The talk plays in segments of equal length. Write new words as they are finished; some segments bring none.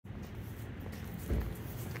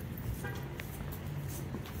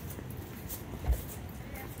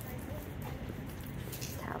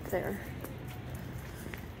there.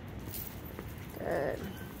 Good.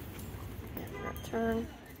 And that turn.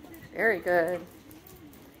 Very good.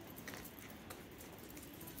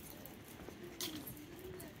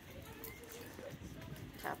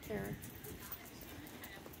 Tap there.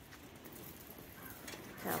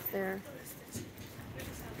 Tap there.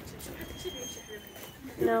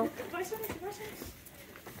 No.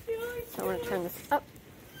 So I'm going to turn this up.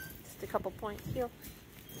 Just a couple points. Heel.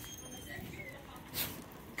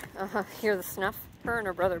 Hear the snuff? Her and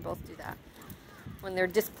her brother both do that. When they're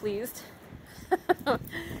displeased,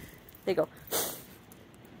 they go.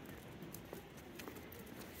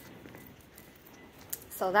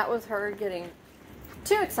 So that was her getting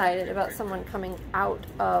too excited about someone coming out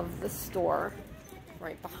of the store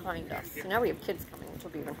right behind us. So now we have kids coming, which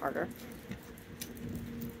will be even harder.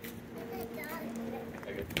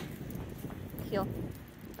 Heel.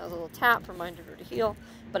 That was a little tap, reminded her to heel,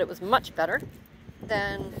 but it was much better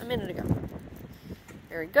than a minute ago.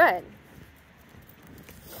 Very good.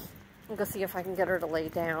 I'll go see if I can get her to lay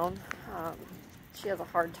down. She has a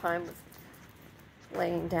hard time with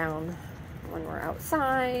laying down when we're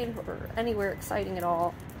outside or anywhere exciting at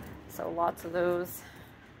all. So lots of those.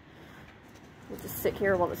 We'll just sit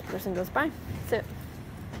here while this person goes by. Sit.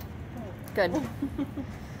 Good.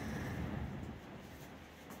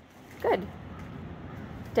 Good.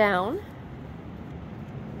 Down.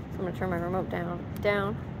 I'm going to turn my remote down.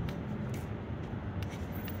 Down.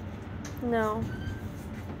 No.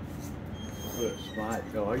 What a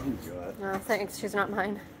smart dog you got. No, thanks. She's not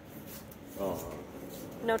mine. Oh.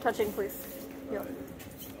 No touching, please. Yep.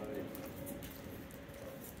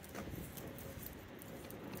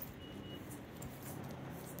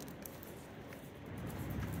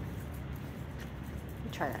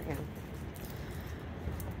 Try that again.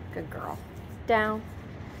 Good girl. Down.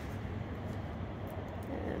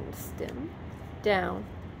 And stim. Down.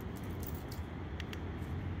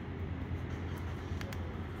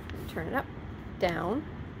 And turn it up. Down.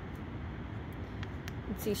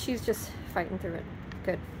 And see, she's just fighting through it.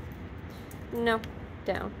 Good. No.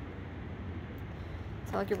 Down.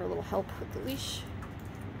 So I'll give her a little help with the leash.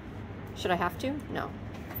 Should I have to? No.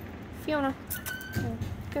 Fiona.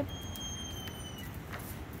 Good.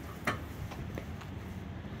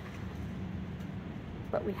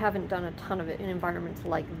 But we haven't done a ton of it in environments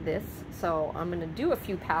like this, so I'm going to do a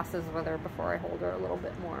few passes with her before I hold her a little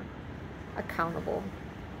bit more accountable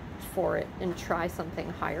for it and try something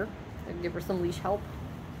higher and give her some leash help,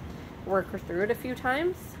 work her through it a few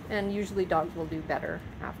times, and usually dogs will do better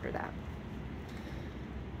after that.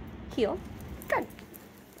 Heel. Good.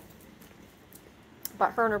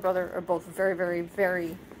 But her and her brother are both very, very,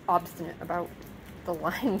 very obstinate about the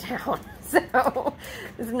lying down, so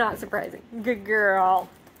it's not surprising. Good girl.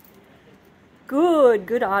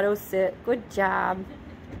 Good auto sit. Good job.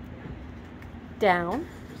 Down.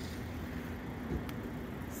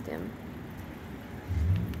 Stim.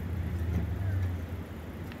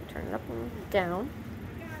 Turn it up and down.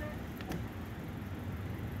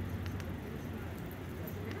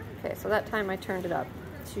 Okay, so that time I turned it up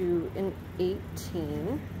to an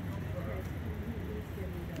 18.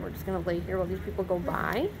 We're just going to lay here while these people go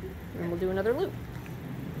by, and we'll do another loop.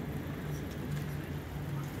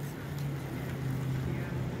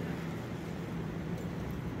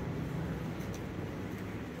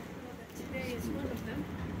 Today is one of them.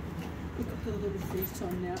 Look at her little face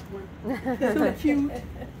on that one. So cute.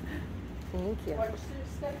 Thank you. Watch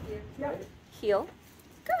this step here. Yep. Heel.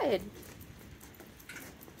 Good.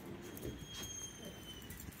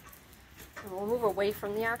 And we'll move away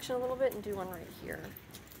from the action a little bit and do one right here.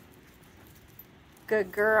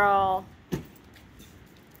 Good girl.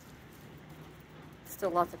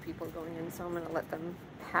 Still lots of people going in, so I'm going to let them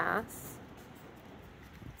pass.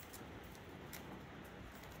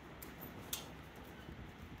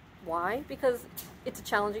 Why? Because it's a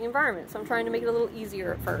challenging environment, so I'm trying to make it a little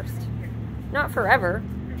easier at first. Not forever,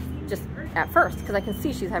 just at first, because I can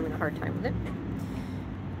see she's having a hard time with it.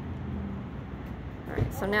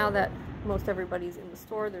 Alright, so now that most everybody's in the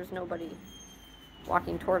store, there's nobody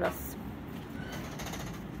walking toward us.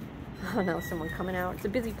 Oh no, someone coming out. It's a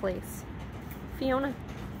busy place. Fiona.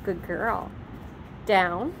 Good girl.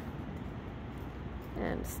 Down.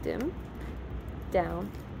 And stim.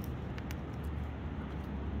 Down.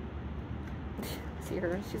 See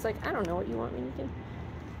her? She's like, I don't know what you want me to do.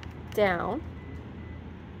 Down.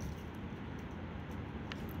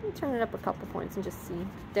 Let me turn it up a couple points and just see.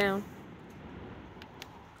 Down.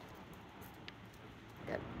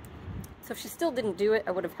 Good. So if she still didn't do it,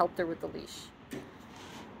 I would have helped her with the leash.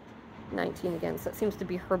 19 again, so it seems to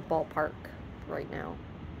be her ballpark right now.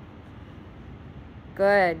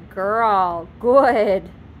 Good girl. Good.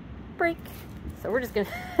 break. So we're just gonna,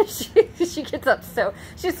 she gets up, so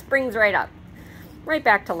she just springs right up, right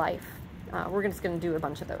back to life. We're just gonna do a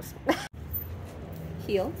bunch of those.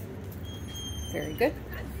 Heel. Very good.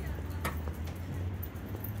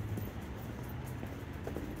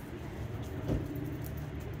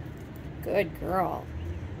 Good girl.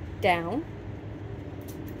 Down.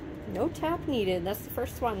 No tap needed. That's the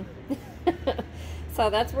first one. So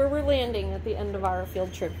that's where we're landing at the end of our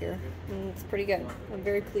field trip here. And it's pretty good. I'm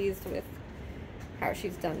very pleased with how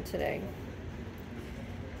she's done today.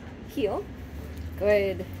 Heel.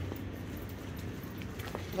 Good.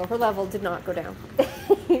 Though her level did not go down.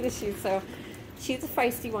 She's a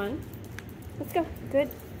feisty one. Let's go. Good.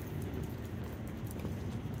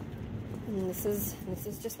 And this is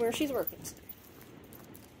just where she's working.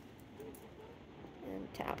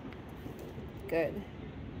 And tap. Good.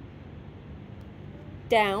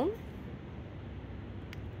 Down.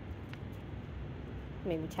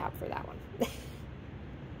 Maybe tap for that one.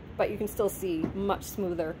 But you can still see much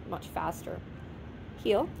smoother, much faster.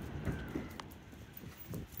 Heel.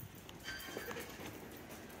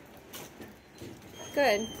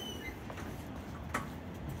 Good.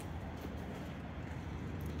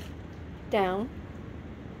 Down.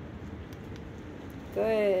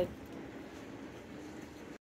 Good.